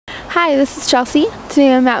Hi, this is Chelsea.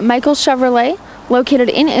 Today I'm at Michael's Chevrolet, located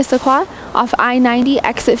in Issaquah, off I-90,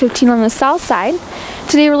 exit 15 on the south side.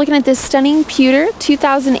 Today we're looking at this stunning pewter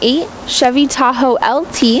 2008 Chevy Tahoe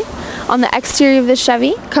LT. On the exterior of the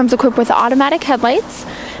Chevy, comes equipped with automatic headlights,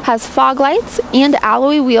 has fog lights and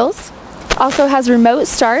alloy wheels, also has remote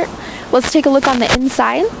start. Let's take a look on the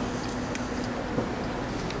inside.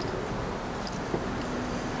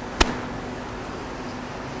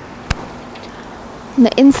 On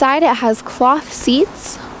the inside, it has cloth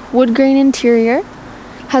seats, wood grain interior,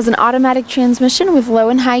 has an automatic transmission with low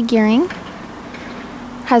and high gearing,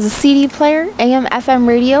 has a CD player, AM FM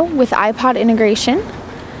radio with iPod integration.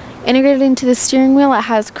 Integrated into the steering wheel, it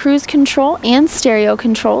has cruise control and stereo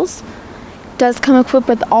controls. Does come equipped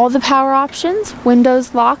with all the power options,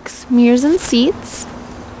 windows, locks, mirrors, and seats.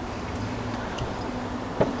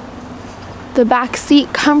 The back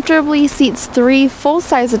seat comfortably seats 3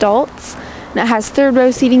 full-size adults, and it has third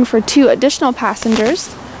row seating for 2 additional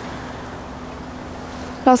passengers.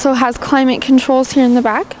 It also has climate controls here in the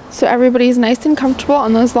back, so everybody's nice and comfortable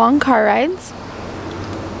on those long car rides.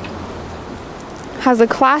 Has a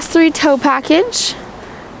Class 3 tow package.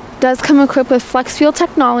 Does come equipped with flex fuel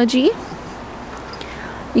technology.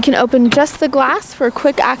 You can open just the glass for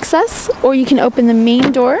quick access, or you can open the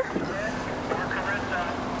main door.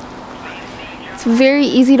 It's very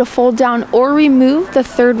easy to fold down or remove the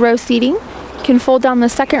third row seating. You can fold down the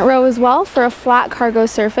second row as well for a flat cargo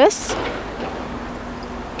surface.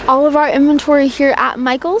 All of our inventory here at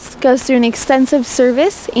Michael's goes through an extensive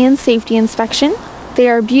service and safety inspection. They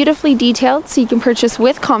are beautifully detailed, so you can purchase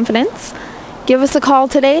with confidence. Give us a call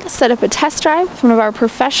today to set up a test drive with one of our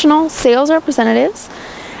professional sales representatives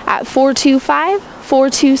at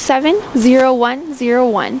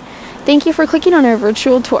 425-427-0101. Thank you for clicking on our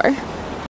virtual tour.